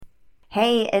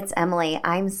Hey, it's Emily.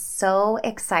 I'm so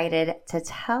excited to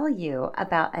tell you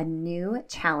about a new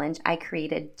challenge I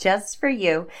created just for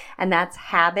you, and that's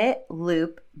Habit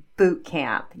Loop Boot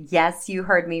Camp. Yes, you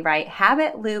heard me right.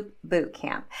 Habit Loop Boot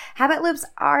Camp. Habit loops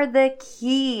are the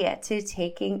key to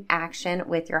taking action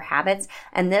with your habits,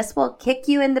 and this will kick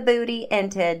you in the booty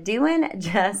into doing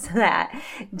just that.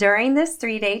 During this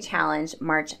 3-day challenge,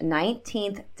 March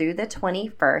 19th through the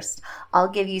 21st, I'll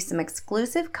give you some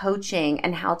exclusive coaching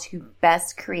and how to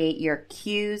best create your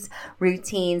cues,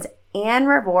 routines, and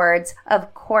rewards,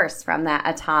 of course, from that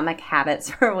Atomic Habits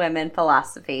for Women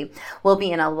philosophy. We'll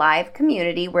be in a live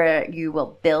community where you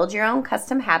will build your own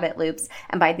custom habit loops,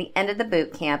 and by the end of the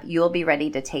boot camp, you will be ready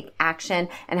to take action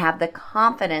and have the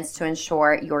confidence to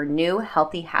ensure your new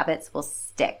healthy habits will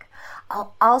stick.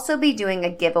 I'll also be doing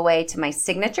a giveaway to my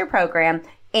signature program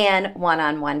and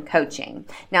one-on-one coaching.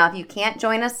 Now, if you can't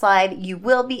join us live, you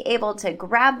will be able to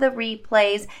grab the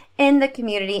replays in the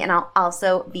community, and I'll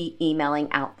also be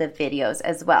emailing out the videos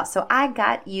as well. So I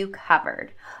got you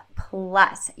covered.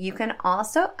 Plus, you can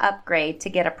also upgrade to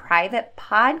get a private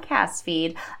podcast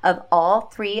feed of all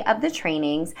 3 of the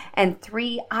trainings and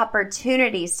 3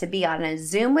 opportunities to be on a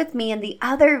Zoom with me and the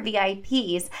other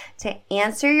VIPs to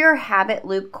answer your habit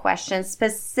loop questions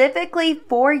specifically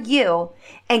for you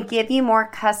and give you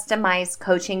more customized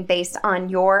coaching based on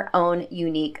your own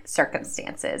unique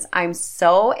circumstances. I'm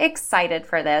so excited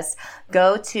for this.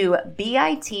 Go to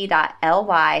bit.ly/habit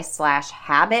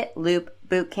loop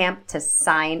bootcamp to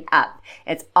sign up.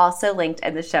 It's also linked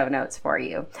in the show notes for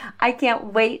you. I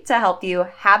can't wait to help you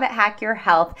habit hack your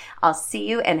health. I'll see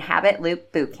you in Habit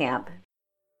Loop Bootcamp.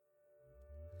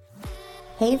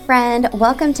 Hey friend,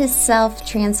 welcome to Self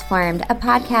Transformed, a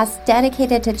podcast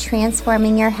dedicated to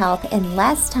transforming your health in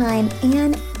less time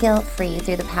and guilt-free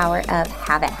through the power of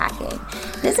habit hacking.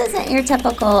 This isn't your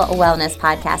typical wellness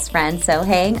podcast, friend, so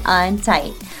hang on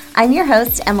tight. I'm your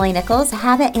host, Emily Nichols,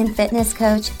 habit and fitness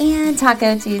coach and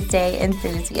Taco Tuesday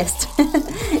enthusiast.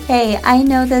 Hey, I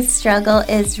know the struggle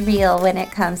is real when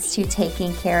it comes to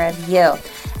taking care of you.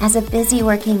 As a busy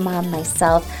working mom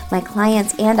myself, my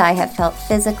clients and I have felt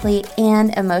physically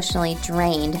and emotionally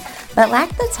drained, but lack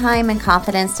the time and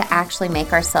confidence to actually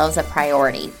make ourselves a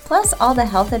priority. Plus, all the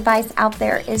health advice out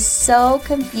there is so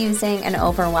confusing and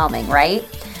overwhelming, right?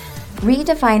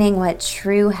 Redefining what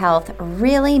true health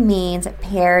really means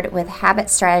paired with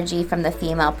habit strategy from the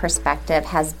female perspective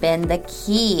has been the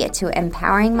key to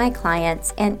empowering my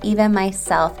clients and even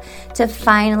myself to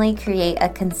finally create a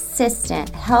consistent,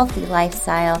 healthy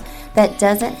lifestyle that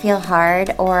doesn't feel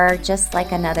hard or just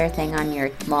like another thing on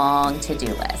your long to-do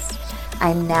list.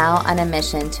 I'm now on a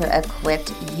mission to equip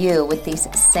you with these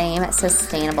same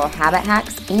sustainable habit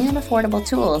hacks and affordable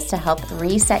tools to help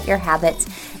reset your habits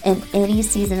in any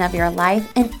season of your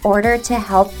life in order to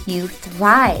help you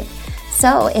thrive.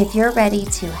 So if you're ready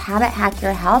to habit hack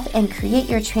your health and create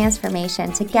your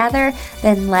transformation together,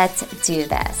 then let's do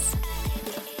this.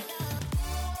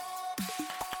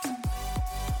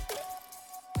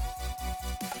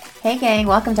 Hey gang,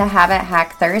 welcome to Habit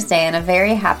Hack Thursday and a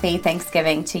very happy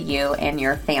Thanksgiving to you and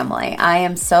your family. I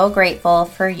am so grateful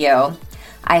for you.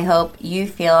 I hope you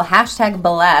feel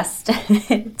 #blessed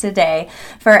today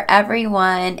for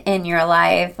everyone in your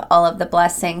life, all of the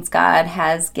blessings God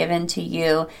has given to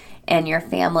you and your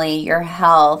family, your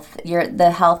health,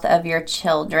 the health of your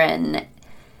children.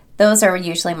 Those are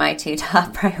usually my 2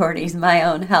 top priorities, my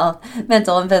own health,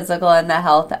 mental and physical, and the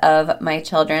health of my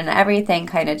children. Everything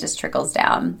kind of just trickles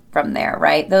down from there,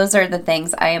 right? Those are the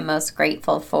things I am most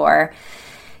grateful for.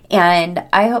 And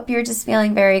I hope you're just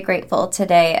feeling very grateful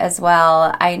today as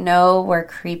well. I know we're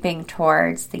creeping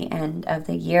towards the end of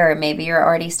the year. Maybe you're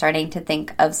already starting to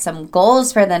think of some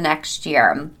goals for the next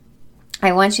year.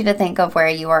 I want you to think of where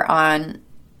you are on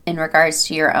in regards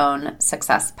to your own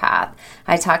success path.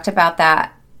 I talked about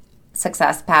that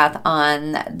success path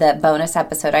on the bonus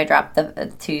episode I dropped the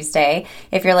Tuesday.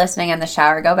 If you're listening in the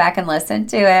shower, go back and listen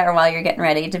to it, or while you're getting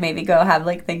ready to maybe go have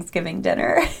like Thanksgiving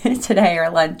dinner today or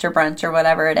lunch or brunch or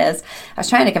whatever it is. I was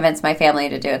trying to convince my family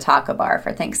to do a taco bar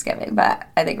for Thanksgiving, but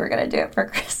I think we're going to do it for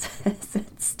Christmas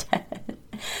instead.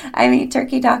 I mean,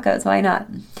 turkey tacos, why not?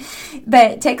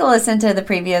 But take a listen to the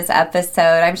previous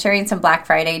episode. I'm sharing some Black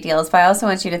Friday deals, but I also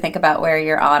want you to think about where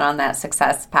you're on that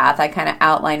success path. I kind of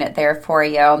outline it there for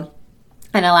you.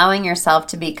 And allowing yourself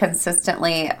to be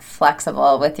consistently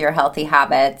flexible with your healthy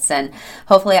habits. And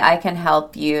hopefully I can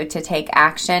help you to take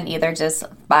action either just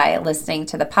by listening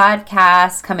to the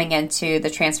podcast, coming into the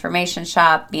Transformation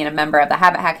Shop, being a member of the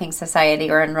Habit Hacking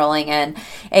Society, or enrolling in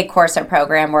a course or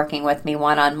program working with me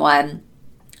one-on-one.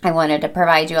 I wanted to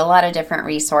provide you a lot of different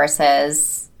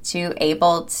resources to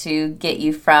able to get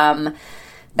you from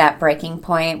that breaking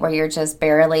point where you're just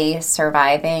barely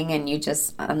surviving and you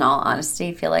just, in all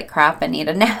honesty, feel like crap and need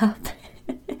a nap.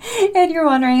 And you're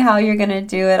wondering how you're going to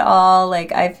do it all.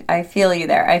 Like, I feel you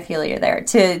there. I feel you there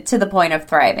to the point of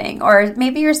thriving. Or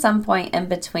maybe you're some point in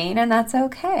between, and that's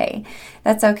okay.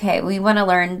 That's okay. We want to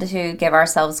learn to give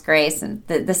ourselves grace, and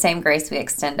the same grace we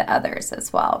extend to others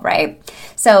as well, right?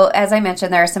 So as I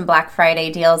mentioned, there are some Black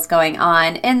Friday deals going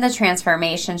on in the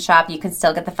Transformation Shop. You can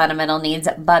still get the Fundamental Needs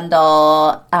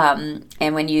bundle.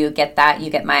 And when you get that,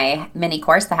 you get my mini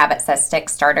course, the Habits That Stick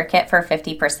Starter Kit, for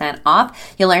 50%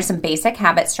 off. You'll learn some basic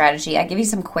habit strategy. I give you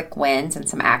some quick wins and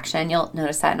some action. You'll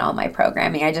notice that in all my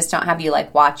programming. I just don't have you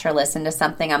like watch or listen to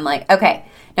something. I'm like, okay,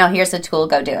 now here's a tool,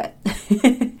 go do it.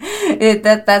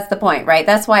 That's the point, right?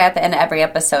 That's why at the end of every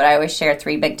episode, I always share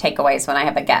 3 big takeaways when I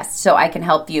have a guest. So I can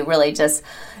help you really just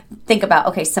think about,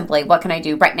 okay, simply, what can I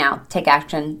do right now? Take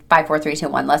action, 5, 4, 3, 2,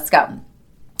 1, let's go.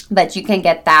 But you can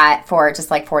get that for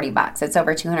just like $40. It's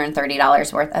over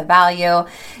 $230 worth of value.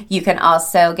 You can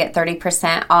also get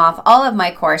 30% off all of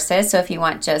my courses. So if you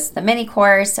want just the mini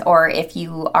course, or if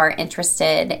you are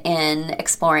interested in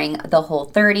exploring the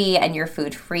Whole30 and your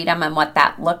food freedom and what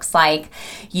that looks like,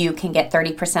 you can get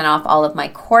 30% off all of my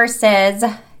courses.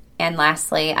 And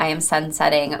lastly, I am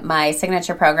sunsetting my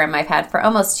signature program I've had for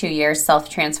almost 2 years, Self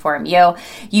Transform You.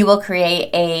 You will create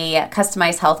a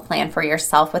customized health plan for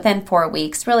yourself within 4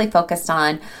 weeks, really focused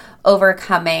on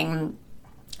overcoming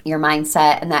your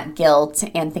mindset and that guilt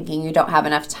and thinking you don't have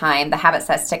enough time. The Habits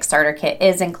That Stick Starter Kit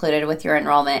is included with your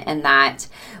enrollment in that.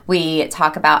 We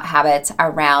talk about habits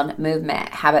around movement,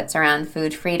 habits around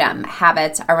food freedom,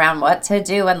 habits around what to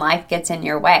do when life gets in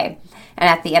your way. And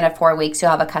at the end of 4 weeks,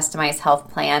 you'll have a customized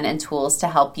health plan and tools to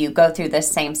help you go through this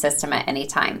same system at any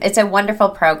time. It's a wonderful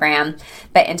program,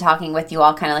 but in talking with you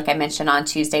all, kind of like I mentioned on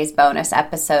Tuesday's bonus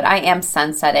episode, I am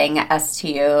sunsetting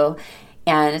STU,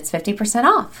 and it's 50%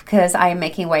 off because I am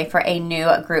making way for a new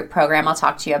group program. I'll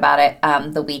talk to you about it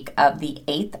the week of the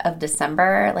 8th of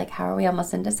December. Like, how are we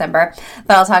almost in December?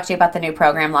 But I'll talk to you about the new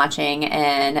program launching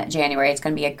in January. It's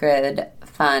going to be a good,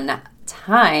 fun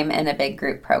time and a big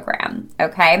group program,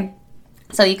 okay?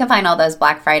 So you can find all those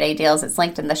Black Friday deals. It's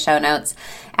linked in the show notes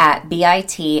at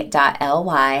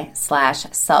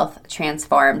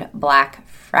bit.ly/self-transformed-Black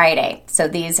Friday. So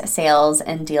these sales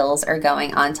and deals are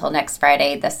going on till next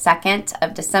Friday, the 2nd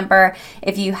of December.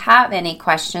 If you have any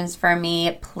questions for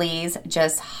me, please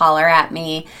just holler at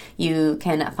me. You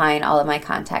can find all of my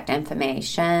contact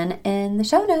information in the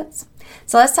show notes.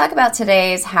 So let's talk about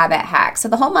today's habit hack. So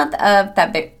the whole month of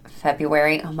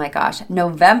February, oh my gosh,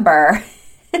 November,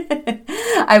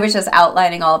 I was just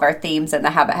outlining all of our themes in the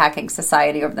Habit Hacking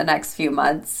Society over the next few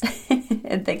months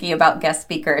and thinking about guest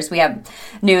speakers. We have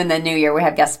in the new year, we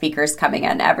have guest speakers coming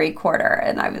in every quarter,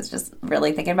 and I was just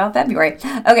really thinking about February.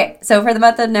 Okay, so for the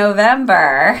month of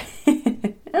November,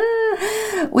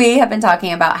 we have been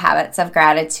talking about habits of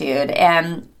gratitude,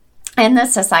 and in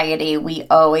this society, we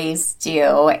always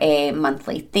do a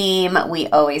monthly theme. We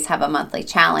always have a monthly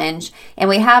challenge, and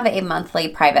we have a monthly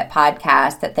private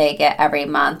podcast that they get every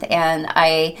month. And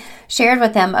I shared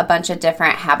with them a bunch of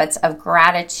different habits of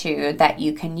gratitude that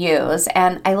you can use.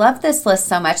 And I love this list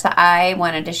so much that I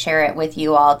wanted to share it with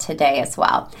you all today as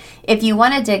well. If you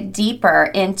want to dig deeper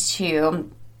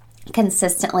into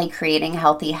consistently creating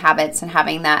healthy habits and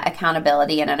having that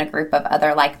accountability and in a group of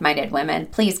other like-minded women,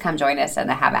 please come join us in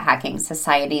the Habit Hacking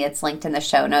Society. It's linked in the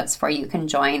show notes for you can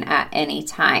join at any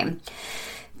time.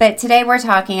 But today we're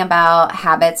talking about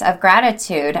habits of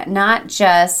gratitude, not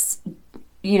just,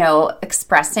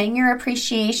 expressing your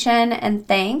appreciation and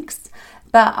thanks,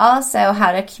 but also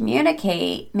how to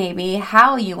communicate maybe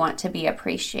how you want to be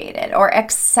appreciated or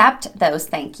accept those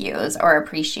thank yous or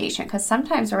appreciation. Because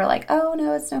sometimes we're like, oh,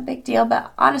 no, it's no big deal.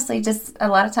 But honestly, just a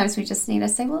lot of times we just need to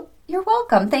say, well, you're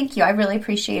welcome. Thank you. I really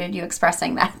appreciated you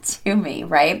expressing that to me,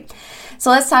 right? So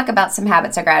let's talk about some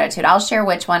habits of gratitude. I'll share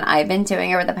which one I've been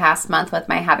doing over the past month with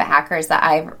my habit hackers that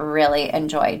I've really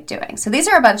enjoyed doing. So these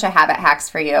are a bunch of habit hacks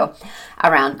for you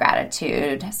around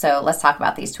gratitude. So let's talk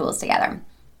about these tools together.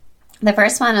 The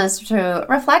first one is to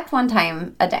reflect one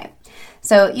time a day.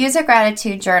 So use a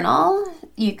gratitude journal.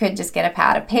 You could just get a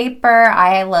pad of paper.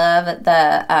 I love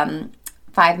the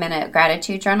 5-minute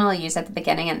gratitude journal. Use at the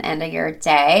beginning and end of your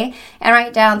day and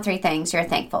write down 3 things you're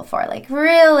thankful for. Like,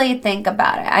 really think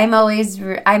about it. I'm always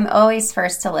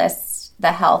first to list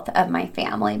the health of my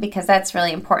family because that's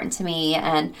really important to me,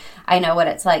 and I know what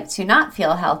it's like to not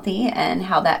feel healthy and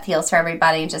how that feels for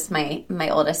everybody, and just my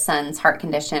oldest son's heart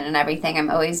condition and everything. I'm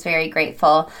always very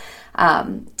grateful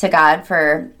to God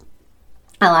for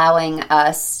allowing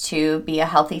us to be a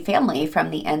healthy family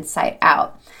from the inside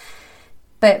out.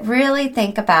 But really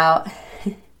think about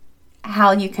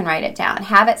how you can write it down.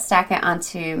 Have it stack it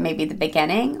onto maybe the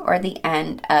beginning or the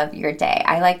end of your day.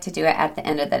 I like to do it at the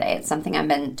end of the day. It's something I've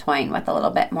been toying with a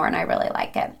little bit more, and I really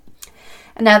like it.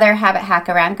 Another habit hack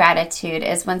around gratitude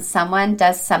is when someone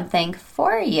does something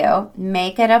for you,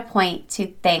 make it a point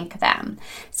to thank them.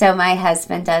 So my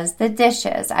husband does the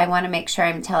dishes. I want to make sure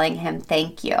I'm telling him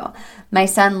thank you. My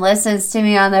son listens to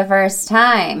me on the first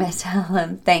time. I tell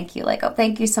him thank you. Like, oh,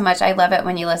 thank you so much. I love it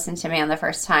when you listen to me on the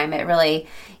first time. It really,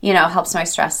 helps my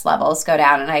stress levels go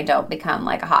down and I don't become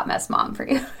like a hot mess mom for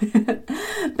you.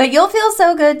 But you'll feel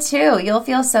so good too. You'll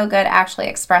feel so good actually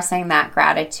expressing that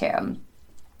gratitude.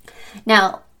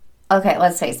 Now, okay,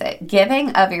 let's face it, giving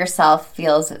of yourself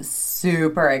feels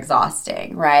super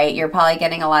exhausting, right? You're probably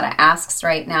getting a lot of asks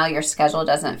right now. Your schedule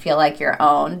doesn't feel like your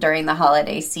own during the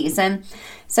holiday season.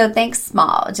 So think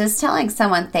small. Just telling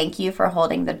someone thank you for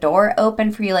holding the door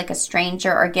open for you like a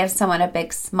stranger, or give someone a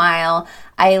big smile.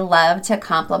 I love to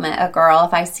compliment a girl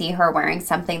if I see her wearing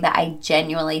something that I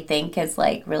genuinely think is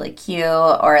like really cute,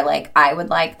 or like I would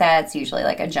like that. It's usually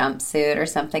like a jumpsuit or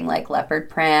something like leopard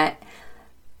print.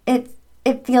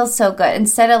 It feels so good.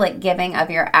 Instead of like giving of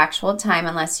your actual time,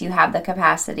 unless you have the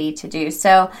capacity to do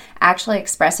so, actually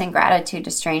expressing gratitude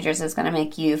to strangers is going to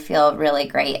make you feel really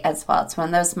great as well. It's one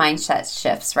of those mindset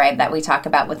shifts, right, that we talk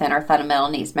about within our fundamental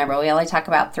needs. Remember, we only talk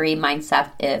about 3,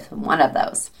 mindset is one of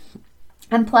those.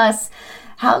 And plus,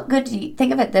 how good do you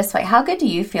think of it this way? How good do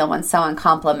you feel when someone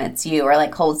compliments you or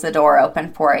like holds the door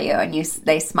open for you and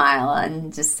they smile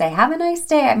and just say, have a nice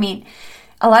day? I mean,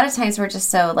 a lot of times we're just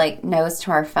so like nose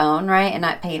to our phone, right? And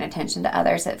not paying attention to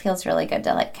others. It feels really good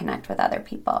to like connect with other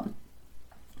people.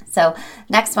 So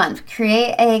next one,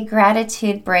 create a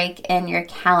gratitude break in your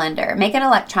calendar. Make it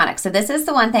electronic. So this is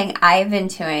the one thing I've been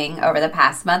doing over the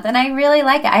past month, and I really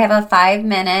like it. I have a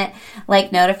 5-minute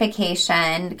like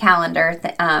notification calendar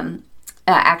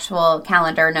actual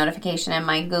calendar notification in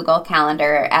my Google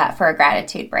Calendar for a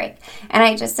gratitude break. And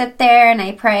I just sit there and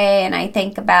I pray and I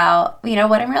think about,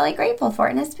 what I'm really grateful for.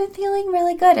 And it's been feeling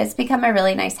really good. It's become a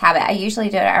really nice habit. I usually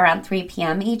do it around 3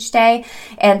 p.m. each day.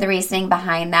 And the reasoning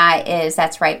behind that is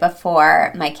that's right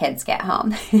before my kids get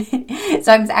home.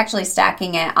 So I'm actually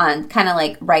stacking it on kind of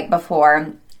like right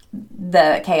before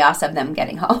the chaos of them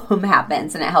getting home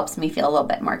happens. And it helps me feel a little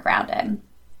bit more grounded.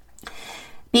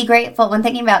 Be grateful. When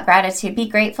thinking about gratitude, be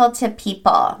grateful to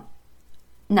people,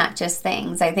 not just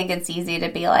things. I think it's easy to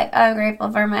be like, oh, I'm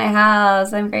grateful for my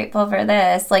house. I'm grateful for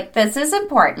this. Like, this is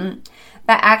important.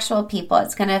 But actual people,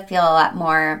 it's going to feel a lot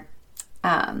more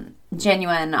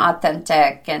genuine,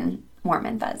 authentic, and warm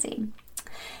and fuzzy.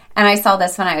 And I saw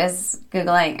this when I was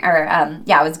Googling,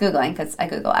 I was Googling because I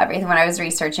Google everything. When I was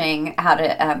researching how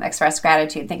to express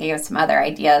gratitude, thinking of some other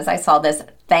ideas, I saw this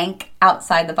thank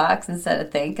outside the box instead of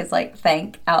think. It's like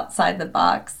thank outside the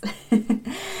box.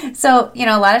 So,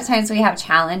 a lot of times we have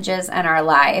challenges in our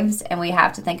lives and we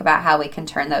have to think about how we can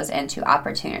turn those into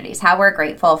opportunities, how we're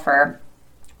grateful for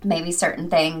maybe certain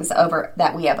things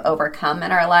that we have overcome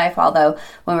in our life, although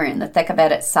when we're in the thick of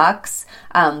it, it sucks.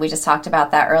 We just talked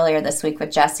about that earlier this week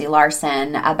with Jesse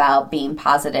Larson about being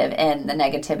positive in the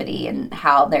negativity and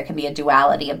how there can be a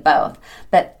duality of both.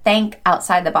 But think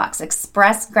outside the box.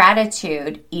 Express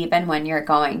gratitude even when you're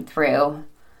going through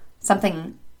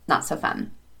something not so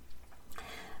fun.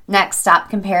 Next, stop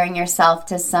comparing yourself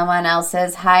to someone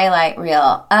else's highlight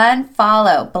reel.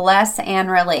 Unfollow, bless,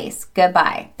 and release.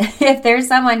 Goodbye. If there's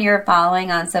someone you're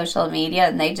following on social media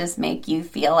and they just make you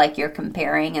feel like you're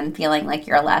comparing and feeling like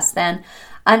you're less than,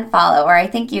 unfollow. Or I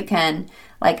think you can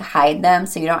like hide them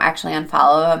so you don't actually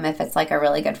unfollow them if it's like a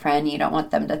really good friend. You don't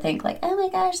want them to think like, oh my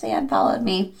gosh, they unfollowed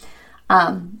me.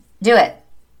 Do it.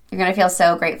 You're going to feel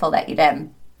so grateful that you did.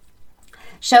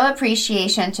 Show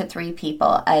appreciation to 3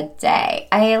 people a day.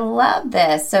 I love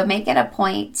this. So make it a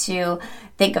point to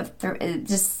think of,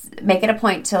 just make it a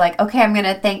point to like, okay, I'm going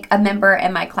to thank a member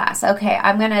in my class. Okay,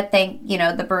 I'm going to thank,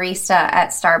 the barista at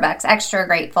Starbucks, extra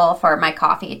grateful for my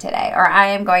coffee today. Or I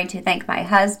am going to thank my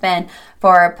husband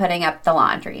for putting up the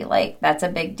laundry. Like, that's a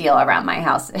big deal around my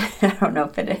house. I don't know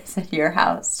if it is in your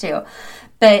house too.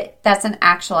 But that's an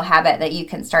actual habit that you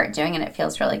can start doing and it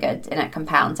feels really good and it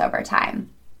compounds over time.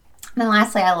 And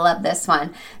lastly, I love this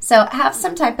one. So have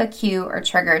some type of cue or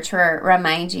trigger to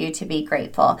remind you to be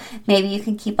grateful. Maybe you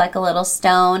can keep like a little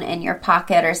stone in your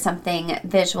pocket or something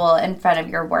visual in front of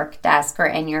your work desk or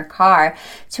in your car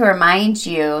to remind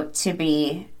you to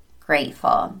be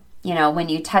grateful. When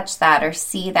you touch that or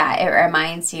see that, it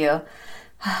reminds you,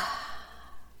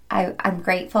 I'm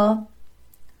grateful.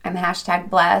 I'm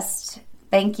 #blessed.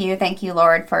 Thank you,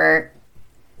 Lord, for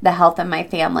the health of my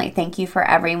family. Thank you for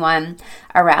everyone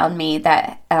around me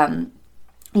that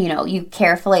you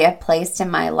carefully have placed in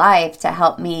my life to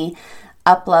help me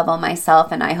up-level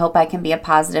myself, and I hope I can be a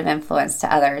positive influence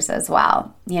to others as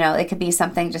well. It could be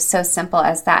something just so simple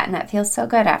as that, and it feels so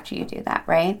good after you do that,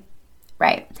 right?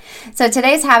 Right. So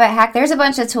today's habit hack, there's a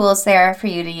bunch of tools there for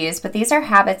you to use, but these are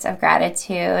habits of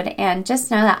gratitude. And just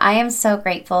know that I am so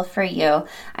grateful for you.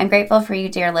 I'm grateful for you,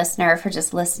 dear listener, for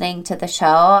just listening to the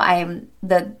show.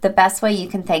 The best way you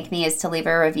can thank me is to leave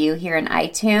a review here in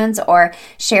iTunes or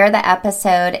share the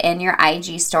episode in your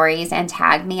IG stories and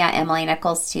tag me at Emily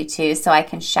Nichols 22 so I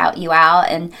can shout you out.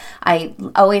 And I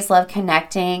always love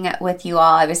connecting with you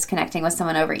all. I was connecting with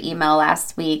someone over email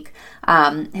last week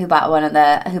who bought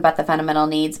the Fundamental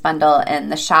Needs bundle in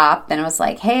the shop, and was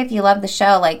like, hey, if you love the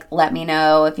show, let me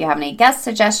know if you have any guest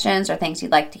suggestions or things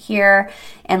you'd like to hear,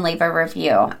 and leave a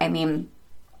review.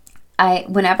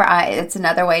 It's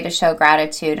another way to show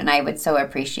gratitude, and I would so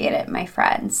appreciate it, my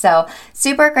friend. So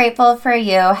super grateful for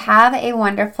you. Have a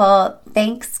wonderful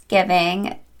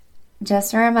Thanksgiving.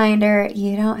 Just a reminder,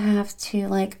 you don't have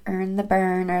to earn the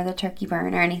burn or the turkey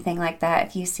burn or anything like that.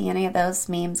 If you see any of those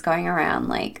memes going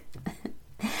around,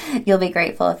 you'll be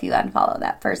grateful if you unfollow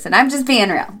that person. I'm just being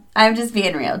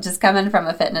real. Just coming from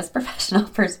a fitness professional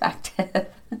perspective.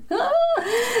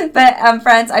 But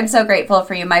friends, I'm so grateful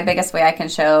for you. My biggest way I can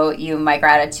show you my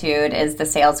gratitude is the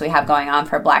sales we have going on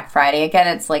for Black Friday. Again,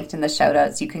 it's linked in the show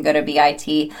notes. You can go to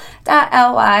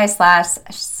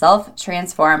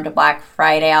bit.ly/self-transformed Black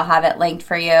Friday. I'll have it linked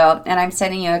for you. And I'm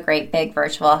sending you a great big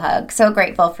virtual hug. So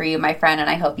grateful for you, my friend. And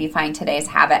I hope you find today's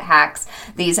habit hacks,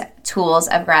 these tools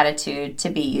of gratitude, to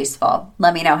be useful.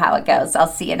 Let me know how it goes. I'll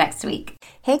see you next week.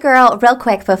 Hey girl, real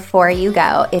quick before you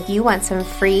go, if you want some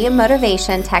free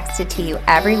motivation texted to you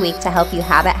every week to help you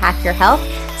habit hack your health,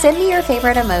 send me your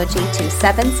favorite emoji to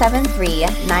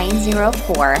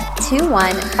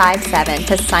 773-904-2157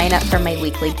 to sign up for my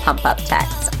weekly pump-up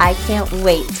texts. I can't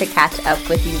wait to catch up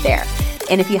with you there.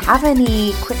 And if you have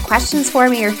any quick questions for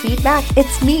me or feedback,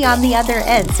 it's me on the other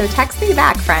end, so text me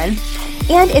back, friend.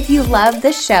 And if you love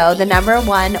the show, the number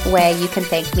one way you can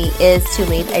thank me is to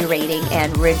leave a rating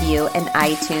and review in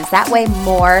iTunes. That way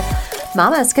more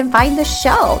mamas can find the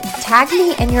show. Tag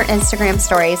me in your Instagram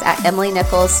stories at Emily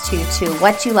Nichols 22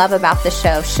 what you love about the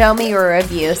show. Show me your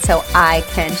review so I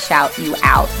can shout you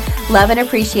out. Love and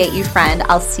appreciate you, friend.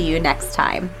 I'll see you next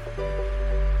time.